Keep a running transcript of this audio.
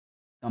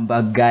Welcome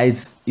back,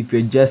 guys. If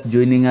you're just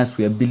joining us,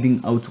 we are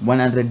building out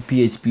 100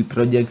 PHP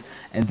projects,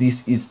 and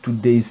this is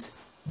today's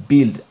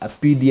build, a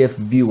PDF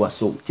viewer.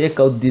 So check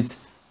out this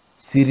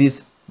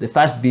series. The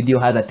first video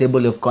has a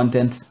table of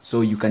contents,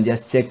 so you can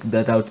just check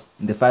that out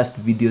in the first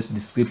video's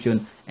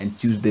description and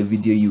choose the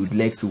video you would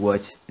like to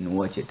watch and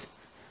watch it.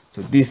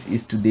 So this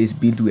is today's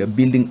build. We are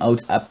building out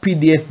a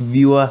PDF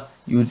viewer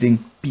using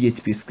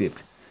PHP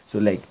script. So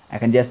like I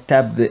can just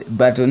tap the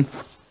button,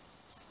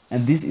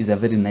 and this is a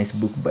very nice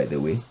book, by the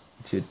way.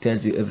 It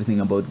tells you everything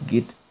about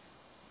Git.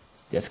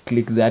 Just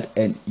click that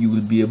and you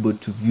will be able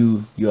to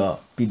view your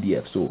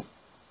PDF. So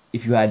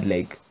if you had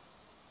like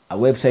a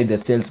website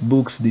that sells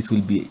books, this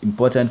will be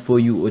important for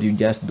you, or you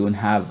just don't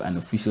have an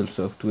official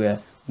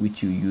software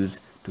which you use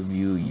to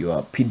view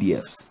your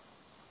PDFs.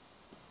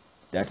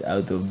 That's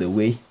out of the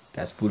way.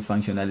 That's full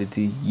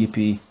functionality.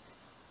 Yippee,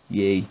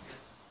 yay.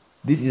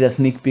 This is a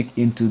sneak peek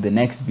into the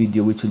next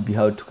video, which will be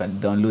how to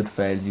download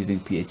files using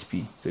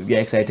PHP. So if you're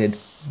excited,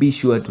 be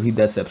sure to hit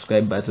that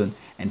subscribe button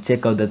and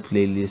check out that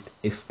playlist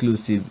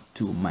exclusive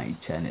to my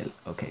channel.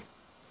 Okay,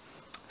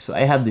 so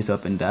I have this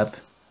opened up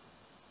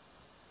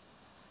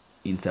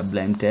in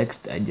Sublime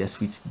Text. I just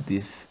switched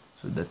this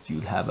so that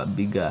you'll have a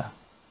bigger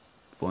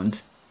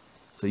font.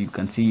 So you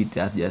can see it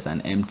has just an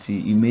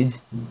empty image.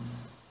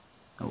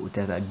 It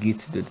has a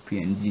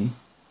git.png,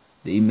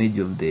 the image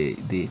of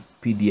the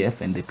PDF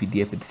and the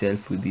PDF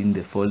itself within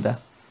the folder,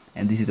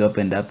 and this is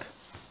opened up,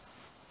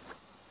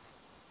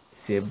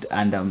 saved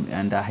under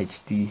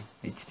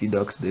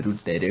htdocs, the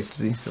root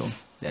directory. So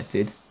that's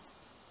it.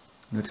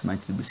 Not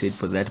much to be said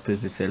for that,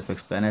 pretty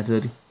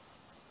self-explanatory.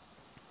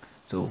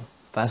 So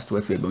first,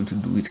 what we're going to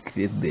do is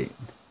create the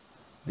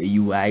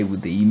UI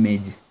with the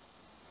image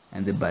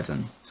and the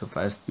button. So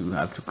first you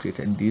have to create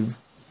a div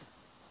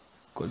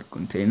called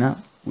container.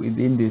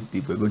 Within this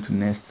div, we're going to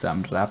nest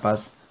some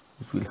wrappers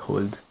which will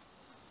hold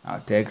our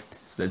text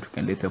so that we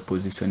can later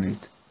position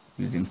it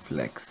using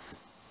flex.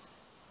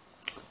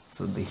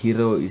 So the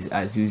hero is,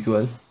 as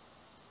usual,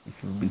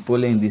 if you've been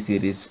following this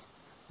series,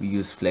 we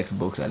use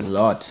flexbox a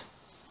lot. So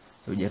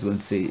we're just going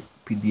to say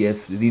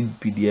PDF, read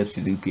PDFs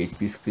using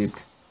PHP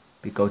script,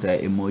 pick out our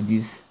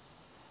emojis,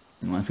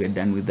 and once we're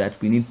done with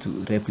that, we need to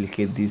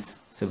replicate this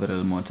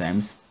several more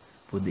times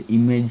for the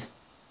image.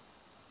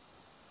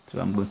 So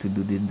I'm going to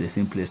do this the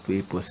simplest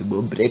way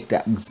possible, break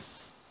tags.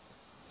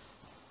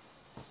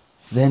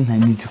 Then I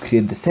need to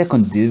create the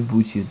second div,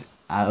 which is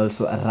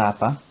also a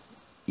wrapper.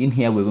 In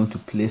here we're going to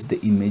place the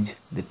image,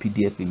 the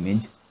PDF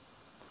image.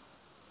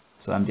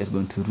 So I'm just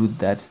going to route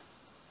that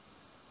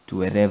to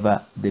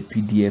wherever the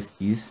PDF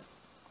is,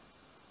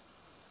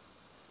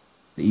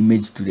 the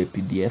image to the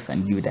PDF,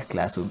 and give it a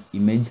class of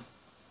image.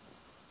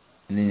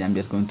 And then I'm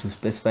just going to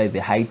specify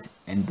the height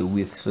and the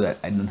width so that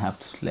I don't have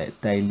to style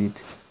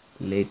it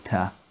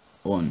later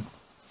on.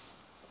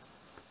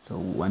 So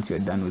once you're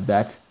done with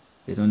that,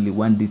 there's only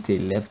one detail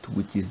left,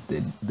 which is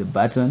the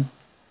button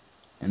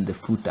and the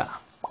footer.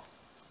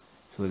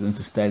 So we're going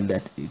to style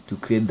that, to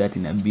create that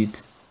in a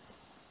bit.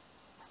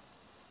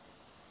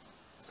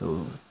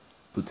 So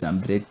put some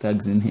break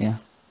tags in here,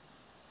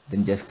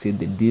 then just create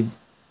the div,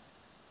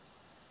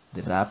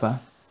 the wrapper,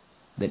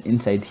 then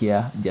inside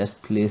here just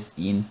place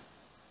in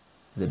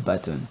the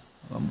button.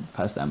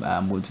 First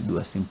I'm going to do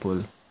a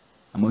simple,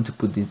 I'm going to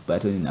put this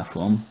button in a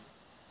form.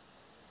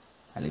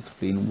 I'll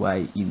explain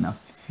why in a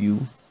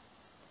few.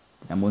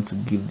 I'm going to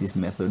give this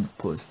method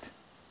post,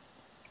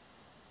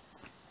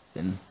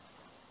 then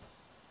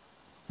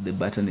the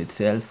button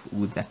itself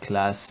with a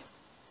class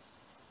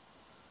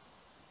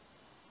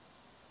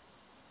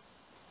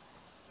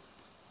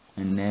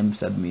and name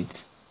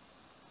submit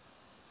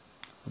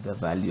with the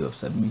value of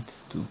submit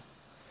to.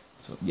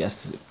 So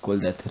just call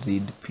that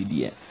read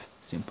PDF.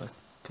 Simple.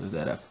 Close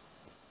that up.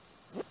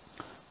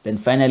 Then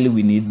finally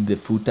we need the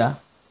footer,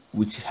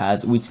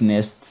 which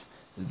nests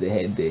the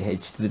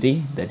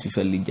h3 that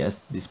usually just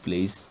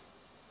displays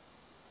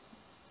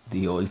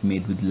the All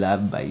Made with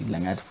Love by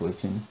Langard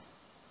Fortune,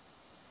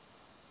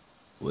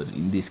 or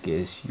in this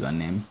case your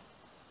name.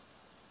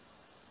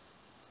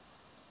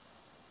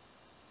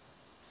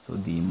 So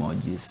the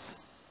emojis,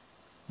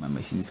 my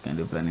machine is kind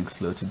of running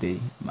slow today,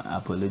 my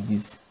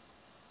apologies.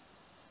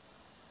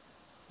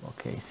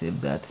 Okay,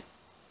 save that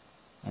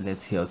and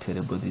let's see how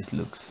terrible this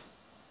looks.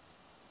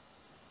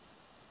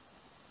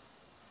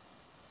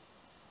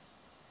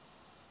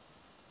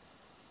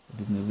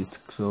 I don't know if it's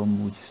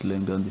Chrome which is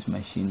slowing down this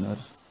machine, or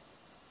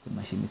the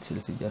machine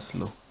itself is just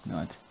slow. You know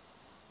what?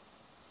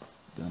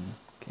 Don't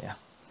care.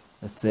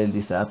 Let's set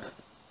this up.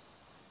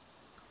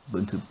 I'm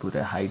going to put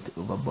a height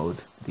of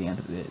about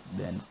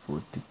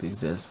 340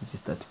 pixels, which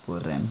is 34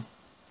 rem,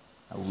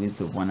 a width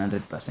of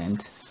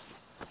 100%.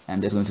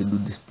 I'm just going to do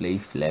display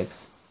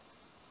flex.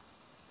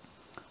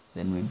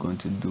 Then we're going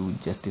to do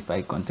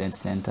justify content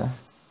center,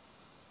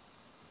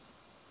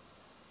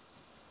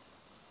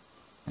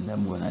 and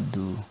I'm gonna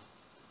do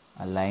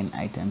align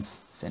items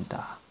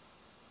center.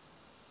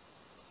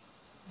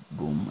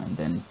 Boom, and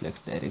then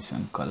flex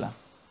direction color.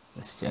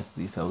 Let's check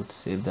this out,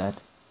 save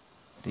that,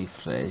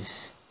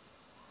 refresh,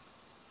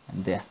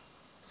 and there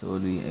So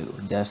we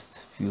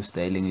just few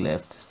styling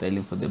left,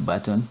 styling for the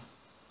button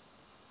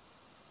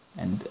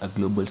and a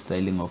global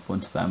styling of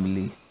font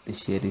family, the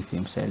sheriff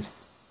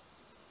himself.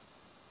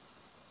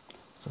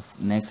 So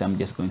next I'm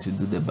just going to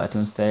do the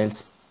button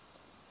styles,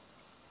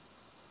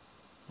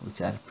 which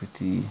are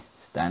pretty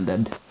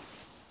standard.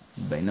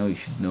 By now you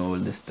should know all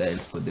the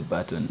styles for the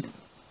button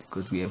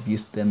because we have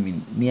used them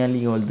in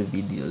nearly all the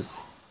videos,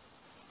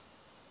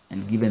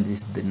 and given this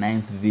is the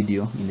 9th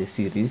video in the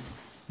series,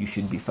 you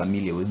should be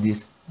familiar with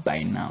this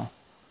by now.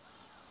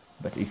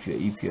 But if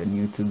you're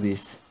new to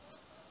this,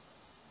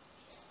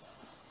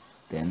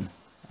 then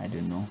I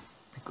don't know,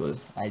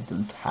 because I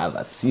don't have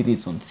a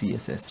series on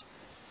CSS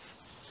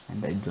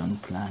and I don't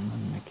plan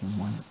on making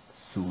one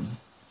soon,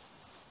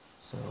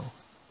 so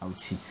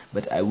ouchie.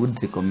 But I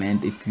would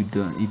recommend, if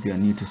you're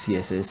new to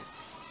CSS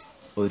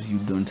or you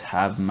don't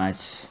have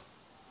much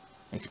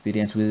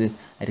experience with it,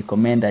 I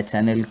recommend a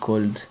channel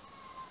called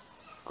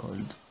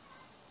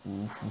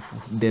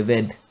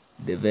David.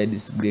 David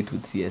is great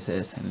with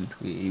CSS and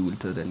he will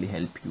totally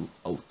help you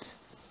out.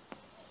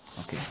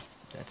 Okay,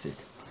 that's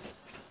it.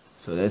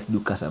 So let's do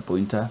cursor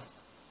pointer,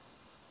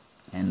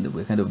 and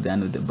we're kind of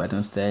done with the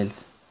button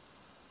styles.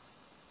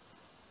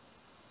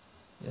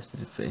 Just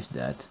refresh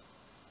that,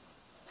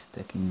 it's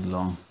taking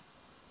long.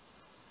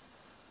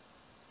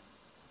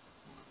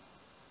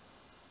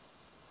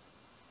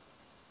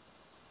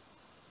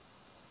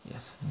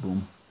 Yes,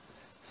 boom.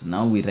 So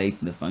now we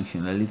write the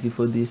functionality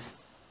for this,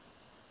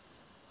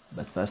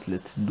 but first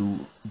let's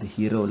do the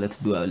hero. Let's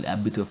do a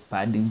bit of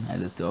padding at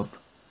the top.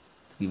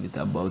 Let's give it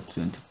about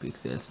 20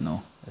 pixels.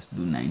 No, let's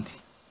do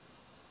 90,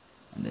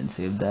 and then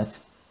save that,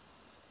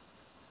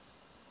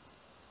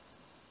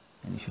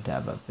 and you should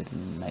have a very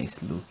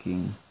nice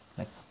looking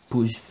like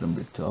push from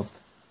the top.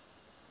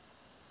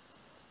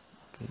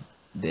 Okay,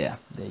 there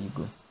you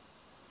go.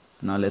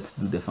 So now let's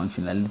do the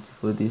functionality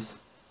for this.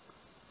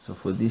 So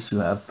for this you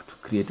have to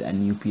create a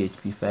new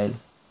PHP file.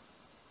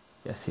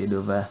 Just head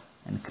over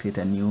and create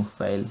a new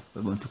file.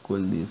 We're going to call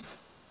this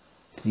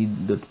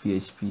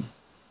read.php.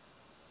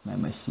 My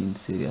machine,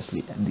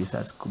 seriously, and this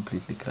has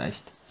completely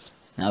crashed.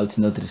 Now it's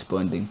not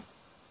responding.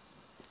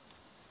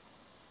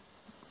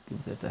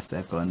 Give that a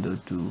second or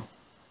two.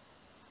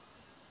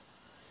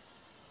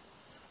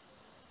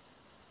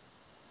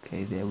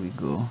 Okay, there we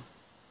go.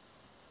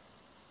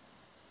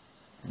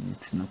 And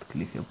it's not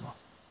clickable.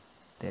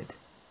 Dead.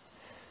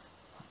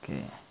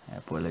 Okay, I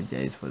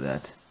apologize for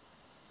that.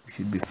 We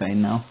should be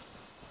fine now.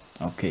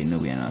 Okay, no,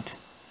 we are not.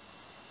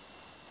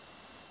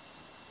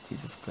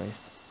 Jesus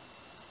Christ.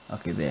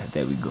 Okay,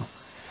 there we go.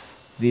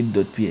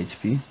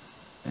 Read.php,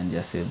 and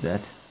just save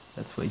that.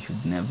 That's why you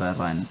should never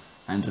run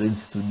Android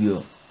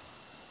Studio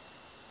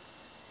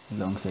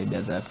alongside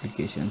other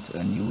applications,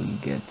 and you will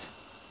get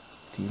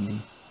really,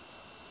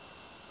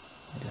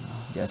 I don't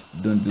know, just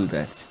don't do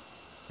that,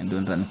 and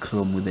don't run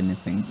Chrome with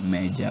anything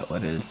major, or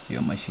else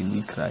your machine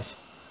will crash,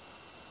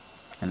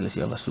 unless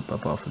you have a super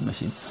powerful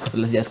machine. So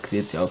let's just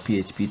create our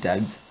PHP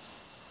tags.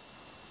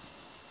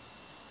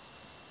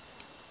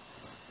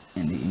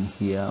 And in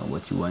here,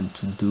 what you want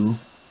to do,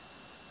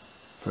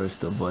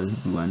 first of all,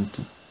 we want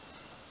to,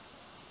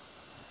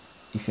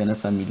 if you're not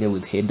familiar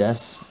with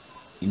headers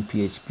in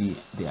PHP,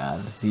 they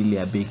are really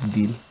a big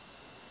deal.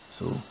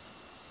 So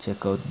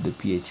check out the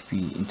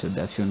PHP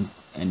introduction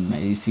and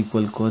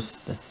MySQL course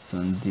that's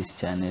on this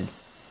channel,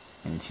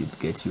 and it should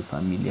get you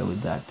familiar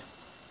with that.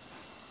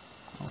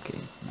 Okay,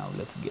 now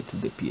let's get to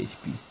the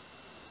PHP.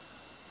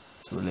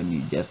 So let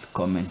me just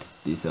comment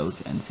this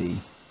out and say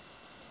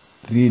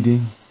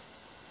reading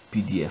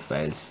PDF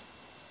files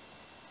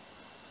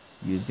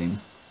using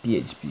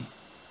PHP.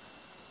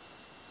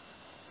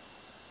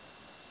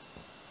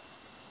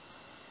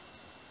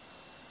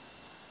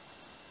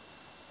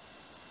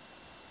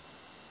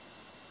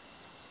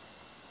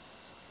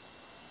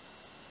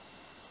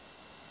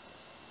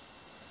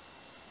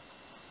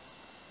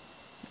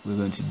 We're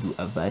going to do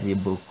a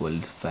variable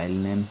called file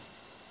name.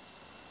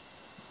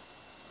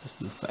 Let's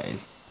do file,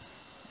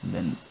 and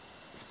then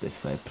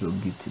specify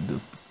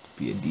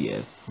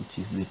progit.pdf, which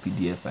is the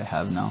PDF I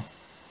have now.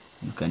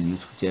 You can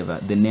use whichever,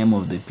 the name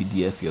of the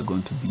PDF you're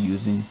going to be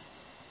using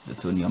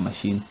that's on your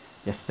machine.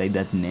 Just write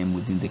that name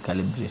within the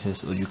curly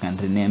braces, or you can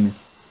rename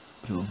it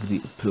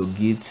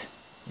progit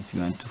if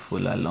you want to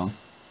follow along.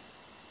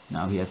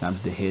 Now here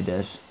comes the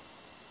headers.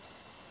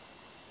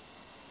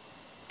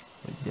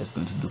 We're just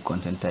going to do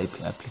content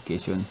type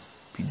application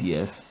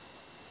PDF.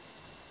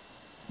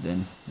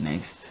 Then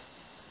next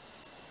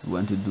we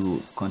want to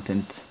do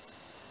content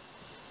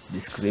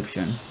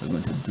description. We're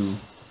going to do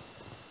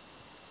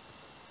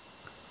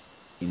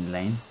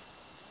inline.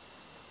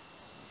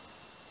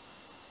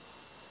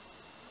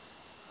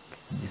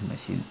 This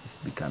machine is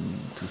becoming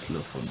too slow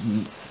for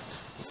me.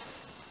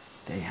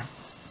 Damn.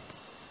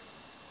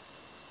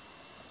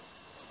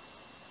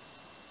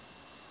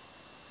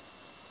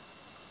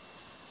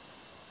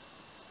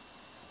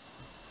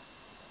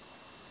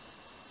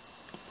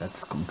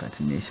 That's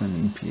concatenation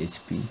in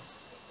PHP.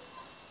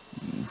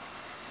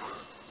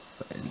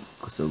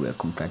 So we are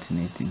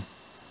concatenating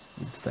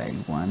with file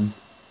 1,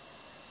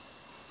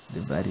 the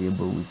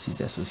variable which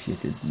is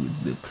associated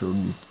with the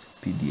product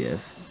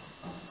PDF,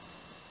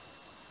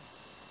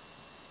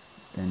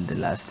 then the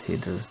last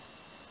header,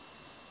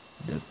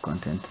 the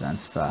content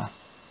transfer,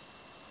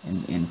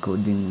 and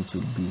encoding, which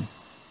will be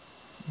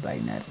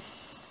binary.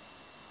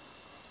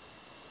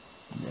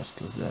 Just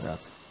close that up,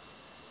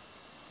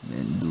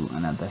 then do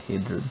another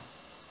header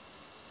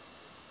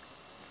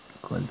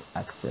called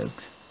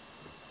accept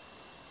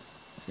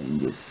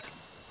changes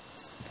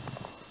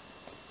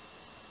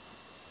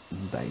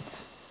in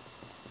bytes,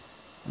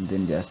 and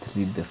then just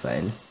read the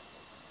file,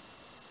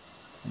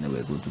 and then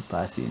we're going to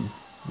pass in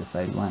the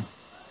file 1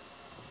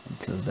 and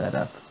close that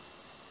up.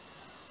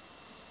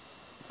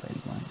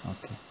 File 1,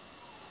 okay.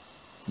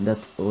 And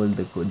that's all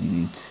the code you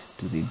need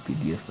to read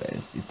PDF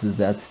files. It is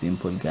that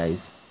simple,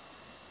 guys.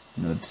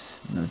 Not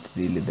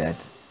really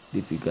that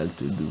difficult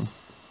to do.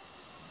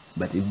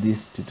 But if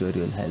this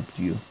tutorial helped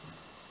you,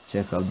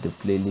 check out the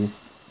playlist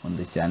on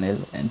the channel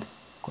and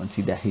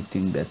consider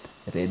hitting that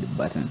red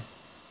button.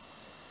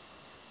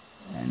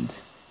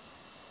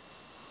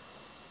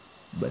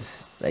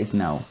 But right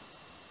now,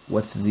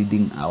 what's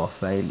reading our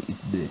file is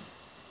the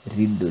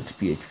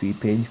read.php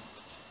page,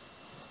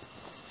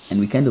 and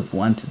we kind of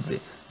want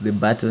the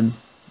button,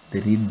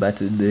 the read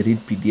button, the read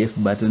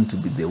PDF button, to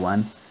be the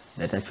one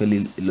that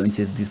actually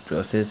launches this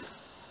process.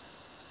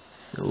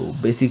 So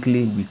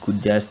basically, we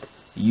could just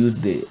use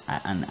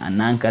an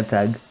anchor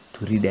tag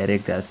to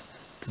redirect us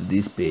to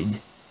this page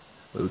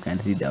where we can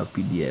read our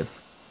PDF,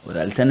 or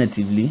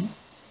alternatively,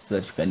 so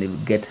that you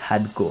can get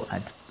hardcore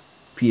at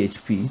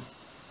PHP,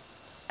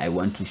 I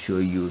want to show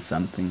you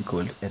something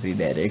called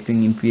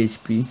redirecting in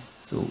PHP.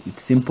 So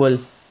it's simple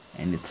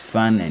and it's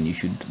fun, and you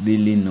should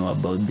really know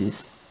about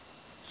this.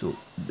 So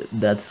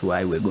that's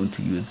why we're going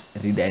to use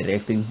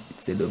redirecting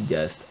instead of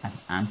just an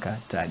anchor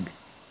tag.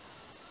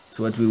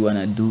 So what we want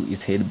to do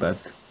is head back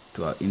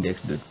to our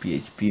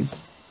index.php.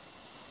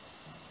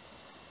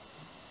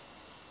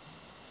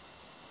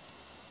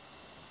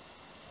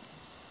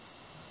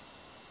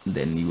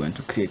 Then you want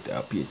to create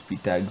our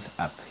PHP tags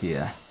up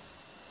here.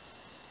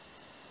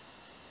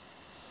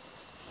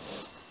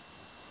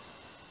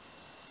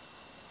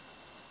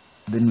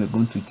 Then we're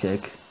going to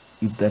check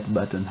if that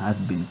button has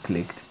been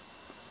clicked.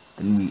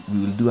 Then we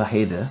will do a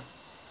header.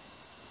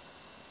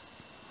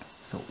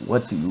 So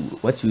what you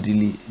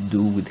really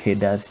do with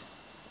headers,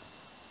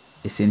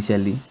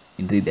 essentially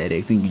in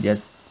redirecting, you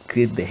just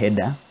create the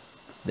header,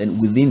 then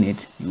within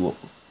it you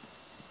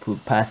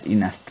pass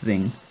in a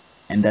string,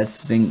 and that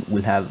string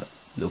will have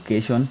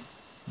location,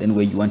 then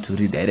where you want to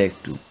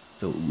redirect to,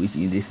 so which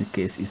in this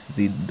case is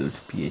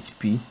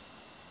read.php,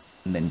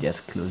 and then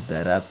just close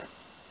that up.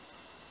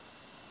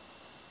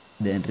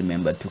 Then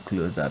remember to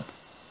close up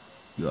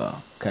your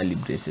curly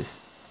braces,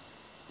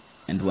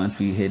 and once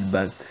we head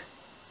back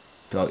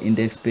to our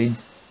index page,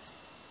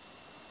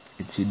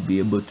 it should be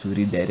able to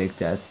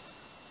redirect us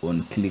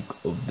on click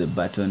of the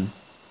button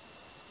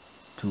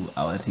to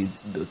our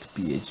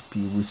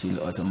read.php, which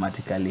will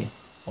automatically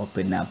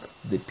open up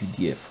the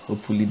PDF.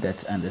 Hopefully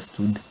that's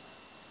understood.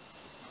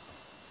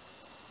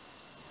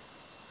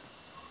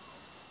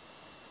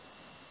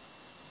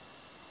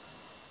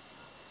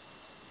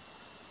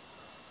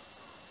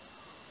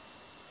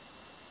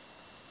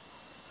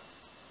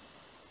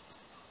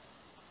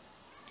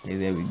 Okay,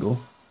 there we go,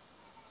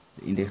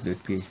 the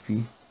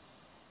index.php,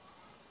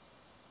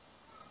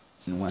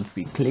 and once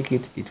we click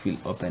it, it will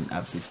open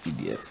up this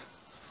PDF.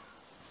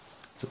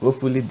 So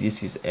hopefully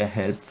this is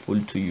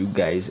helpful to you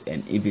guys,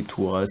 and if it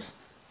was,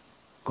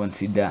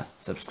 consider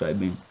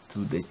subscribing to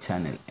the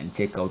channel and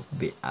check out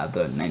the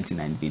other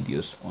 99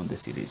 videos on the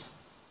series.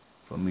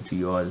 From me to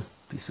you all,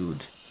 peace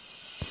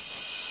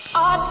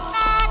out.